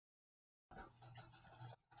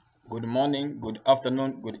Good morning, good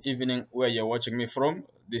afternoon, good evening, where you're watching me from.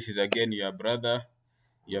 This is again your brother,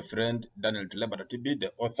 your friend, Daniel Tilabata TB,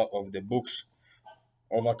 the author of the books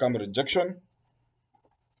Overcome Rejection,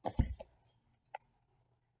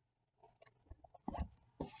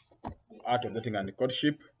 Art of Dating and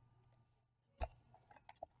Courtship,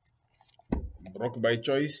 Broke by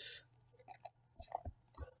Choice,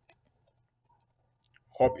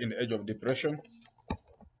 Hope in the Age of Depression,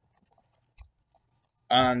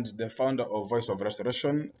 and the founder of Voice of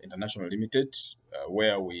Restoration International Limited,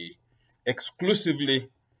 where we exclusively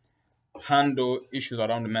handle issues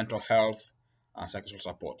around mental health and psychosocial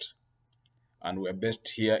support. And we're based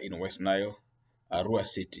here in West Nile, Arua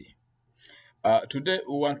City. Today,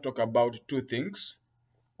 we want to talk about two things.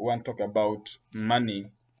 We want to talk about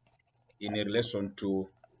money in relation to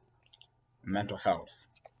mental health.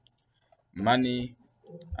 Money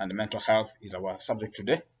and mental health is our subject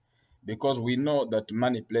today because we know that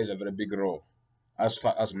money plays a very big role as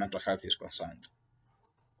far as mental health is concerned.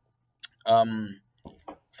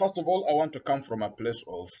 First of all, I want to come from a place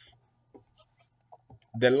of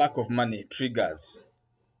the lack of money triggers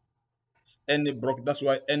that's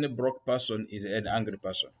why any broke person is an angry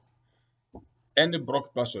person. Any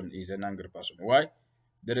broke person is an angry person. Why?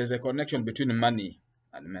 There is a connection between money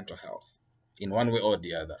and mental health in one way or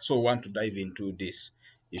the other. So we want to dive into these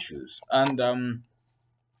issues. And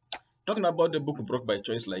talking about the book Broke by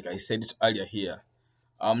Choice, like I said it earlier here,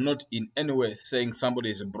 I'm not in any way saying somebody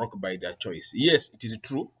is broke by their choice. Yes, it is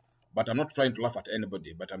true, but I'm not trying to laugh at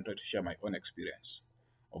anybody, but I'm trying to share my own experience,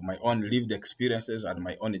 of my own lived experiences and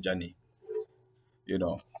my own journey.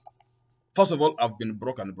 First of all, I've been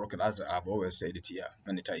broken, as I've always said it here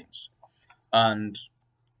many times. And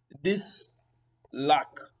this lack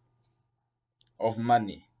of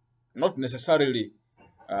money, not necessarily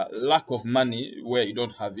lack of money where you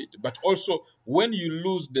don't have it, but also when you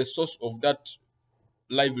lose the source of that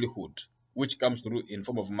livelihood, which comes through in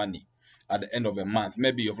form of money at the end of a month.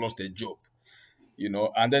 Maybe you've lost a job,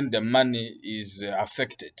 and then the money is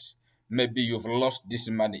affected. Maybe you've lost this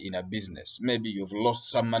money in a business. Maybe you've lost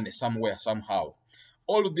some money somewhere, somehow.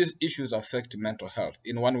 All of these issues affect mental health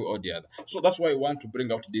in one way or the other. So that's why I want to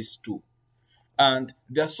bring out these two. And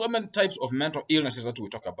there are so many types of mental illnesses that we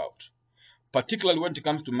talk about, particularly when it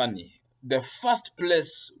comes to money. The first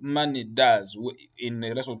place money does in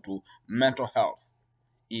relation to mental health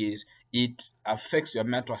is it affects your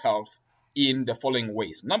mental health in the following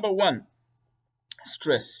ways. Number one,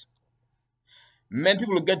 stress. Many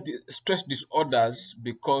people get stress disorders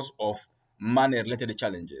because of money-related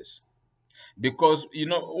challenges. Because,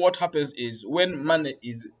 what happens is when money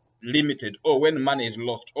is limited, or when money is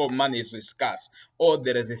lost, or money is scarce, or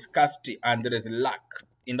there is a scarcity and there is lack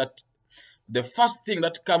in that, the first thing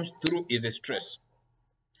that comes through is a stress.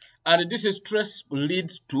 And this stress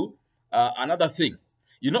leads to another thing.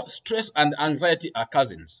 Stress and anxiety are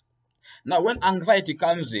cousins. Now, when anxiety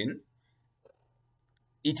comes in,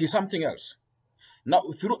 it is something else. Now,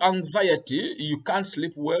 through anxiety, you can't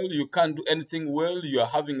sleep well, you can't do anything well, you are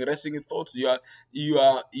having racing thoughts, you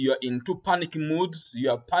are into panic moods,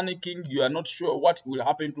 you are panicking, you are not sure what will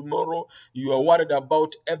happen tomorrow, you are worried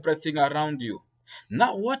about everything around you.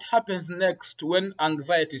 Now, what happens next when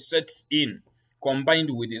anxiety sets in,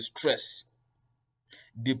 combined with stress?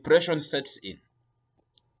 Depression sets in.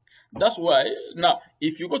 That's why, now,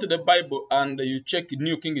 if you go to the Bible and you check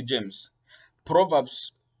New King James,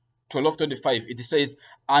 Proverbs 12:25, it says,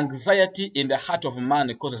 anxiety in the heart of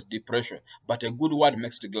man causes depression, but a good word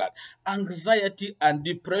makes it glad. Anxiety and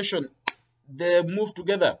depression, they move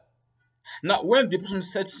together. Now, when depression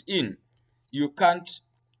sets in, you can't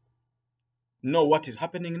know what is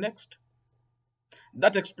happening next.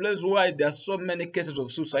 That explains why there are so many cases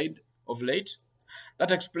of suicide of late.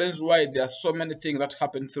 That explains why there are so many things that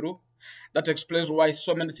happen through. That explains why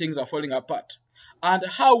so many things are falling apart. And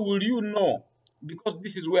how will you know? Because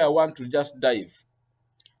this is where I want to just dive.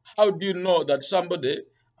 How do you know that somebody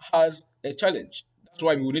has a challenge? That's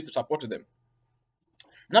why we need to support them.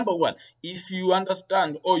 Number one, if you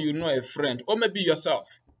understand or you know a friend, or maybe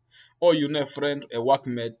yourself, or you know a friend, a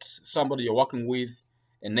workmate, somebody you're working with,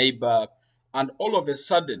 a neighbor, and all of a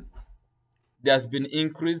sudden, there's been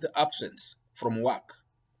increased absence from work,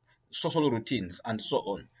 social routines, and so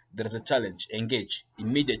on. There is a challenge. Engage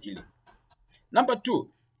immediately. Number two,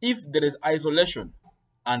 if there is isolation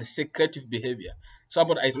and secretive behavior,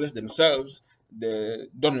 somebody isolates themselves, they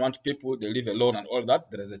don't want people, they live alone and all that,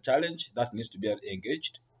 there is a challenge that needs to be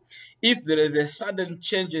engaged. If there is a sudden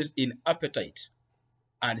changes in appetite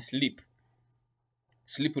and sleep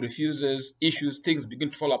refuses, issues, things begin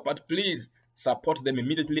to fall apart, please support them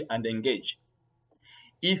immediately and engage.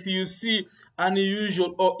 If you see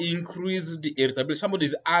unusual or increased irritability, somebody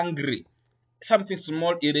is angry, something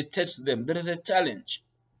small irritates them, there is a challenge.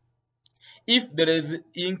 If there is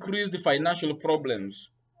increased financial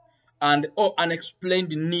problems and or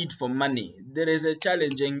unexplained need for money, there is a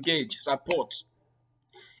challenge. Engage, support.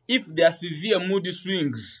 If there are severe mood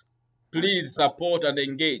swings, please support and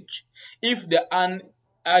engage. If there are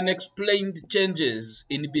unexplained changes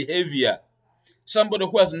in behavior, somebody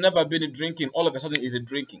who has never been drinking all of a sudden is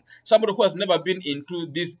drinking. Somebody who has never been into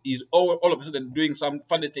this is all of a sudden doing some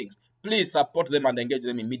funny things. Please support them and engage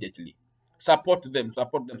them immediately. Support them,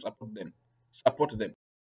 support them, support them, support them.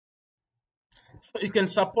 So you can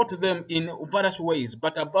support them in various ways,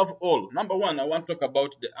 but above all, number one, I want to talk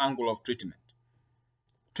about the angle of treatment.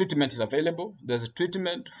 Treatment is available. There's a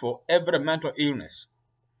treatment for every mental illness.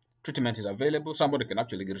 Treatment is available. Somebody can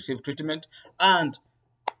actually receive treatment and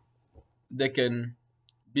they can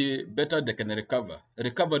be better, they can recover.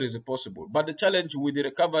 Recovery is possible. But the challenge with the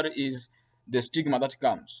recovery is the stigma that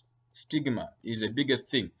comes. Stigma is the biggest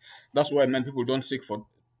thing. That's why many people don't seek for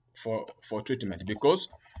treatment, because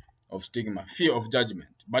of stigma, fear of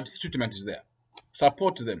judgment. But treatment is there.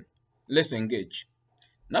 Support them. Let's engage.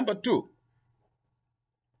 Number two,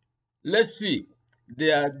 let's see.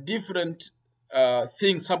 There are different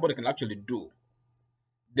things somebody can actually do.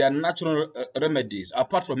 There are natural remedies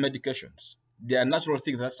apart from medications. There are natural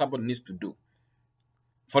things that somebody needs to do.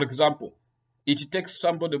 For example, it takes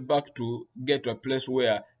somebody back to get to a place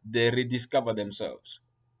where they rediscover themselves.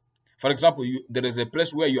 For example, there is a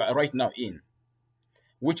place where you are right now in,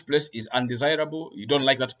 which place is undesirable. You don't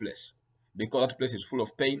like that place because that place is full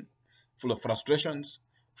of pain, full of frustrations,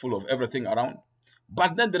 full of everything around.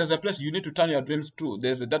 But then there is a place you need to turn your dreams to.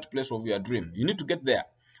 There's that place of your dream. You need to get there.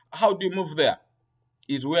 How do you move there?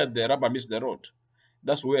 Is where the rubber meets the road.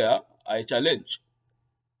 That's where I challenge.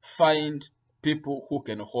 Find people who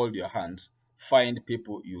can hold your hands. Find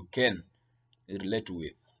people you can relate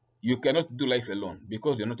with. You cannot do life alone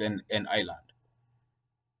because you're not an island.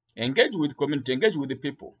 Engage with community. Engage with the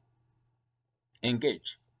people.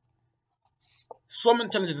 Engage. So many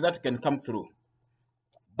challenges that can come through.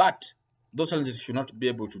 But those challenges should not be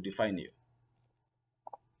able to define you.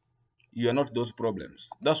 You are not those problems.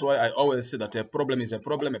 That's why I always say that a problem is a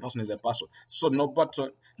problem, a person is a person. So no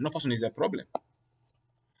person is a problem.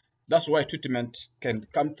 That's why treatment can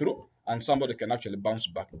come through and somebody can actually bounce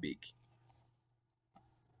back big.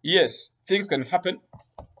 Yes, things can happen,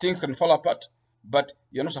 things can fall apart, but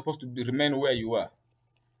you're not supposed to remain where you are.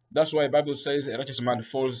 That's why the Bible says a righteous man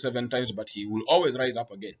falls 7 times, but he will always rise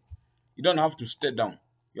up again. You don't have to stay down.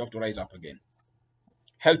 You have to rise up again.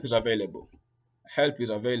 Help is available. Help is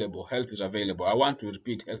available. Help is available. I want to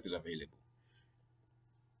repeat, help is available.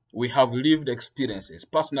 We have lived experiences.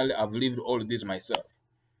 Personally, I've lived all this myself.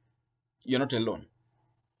 You're not alone.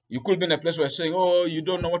 You could be in a place where you're saying, oh, you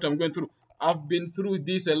don't know what I'm going through. I've been through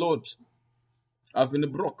this a lot. I've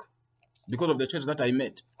been broke because of the choice that I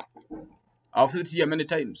made. I've said it here many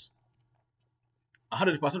times.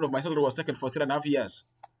 100% of my salary was taken for 3.5 years.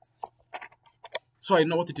 So I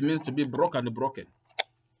know what it means to be broke and broken.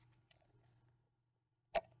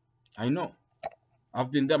 I know.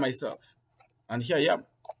 I've been there myself. And here I am.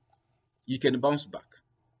 You can bounce back.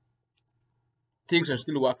 Things can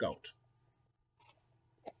still work out.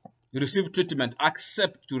 You receive treatment.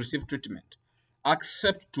 Accept to receive treatment.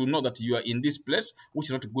 Accept to know that you are in this place which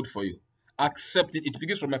is not good for you. Accept it. It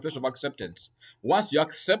begins from a place of acceptance. Once you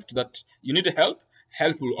accept that you need help,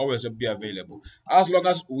 help will always be available. As long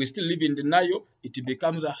as we still live in denial, it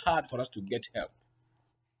becomes hard for us to get help.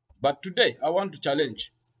 But today, I want to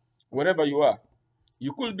challenge, wherever you are,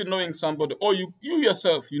 you could be knowing somebody, or you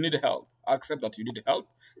yourself, you need help. Accept that you need help.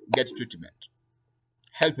 Get treatment.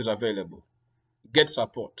 Help is available. Get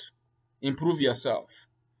support. Improve yourself.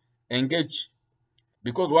 Engage.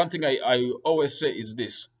 Because one thing I always say is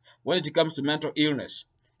this. When it comes to mental illness,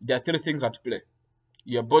 there are 3 things at play.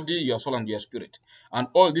 Your body, your soul, and your spirit. And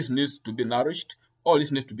all this needs to be nourished. All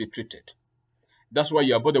this needs to be treated. That's why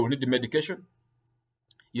your body will need the medication.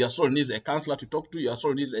 Your soul needs a counselor to talk to. Your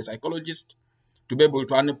soul needs a psychologist to be able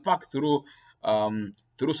to unpack through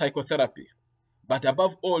psychotherapy. But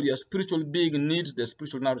above all, your spiritual being needs the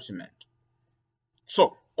spiritual nourishment.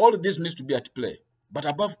 So, all of this needs to be at play. But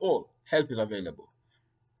above all, help is available.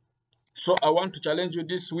 So, I want to challenge you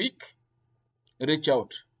this week. Reach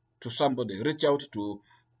out to somebody. Reach out to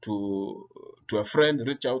a friend.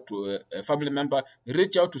 Reach out to a family member.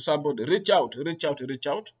 Reach out to somebody. Reach out,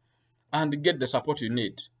 and get the support you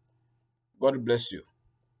need. God bless you.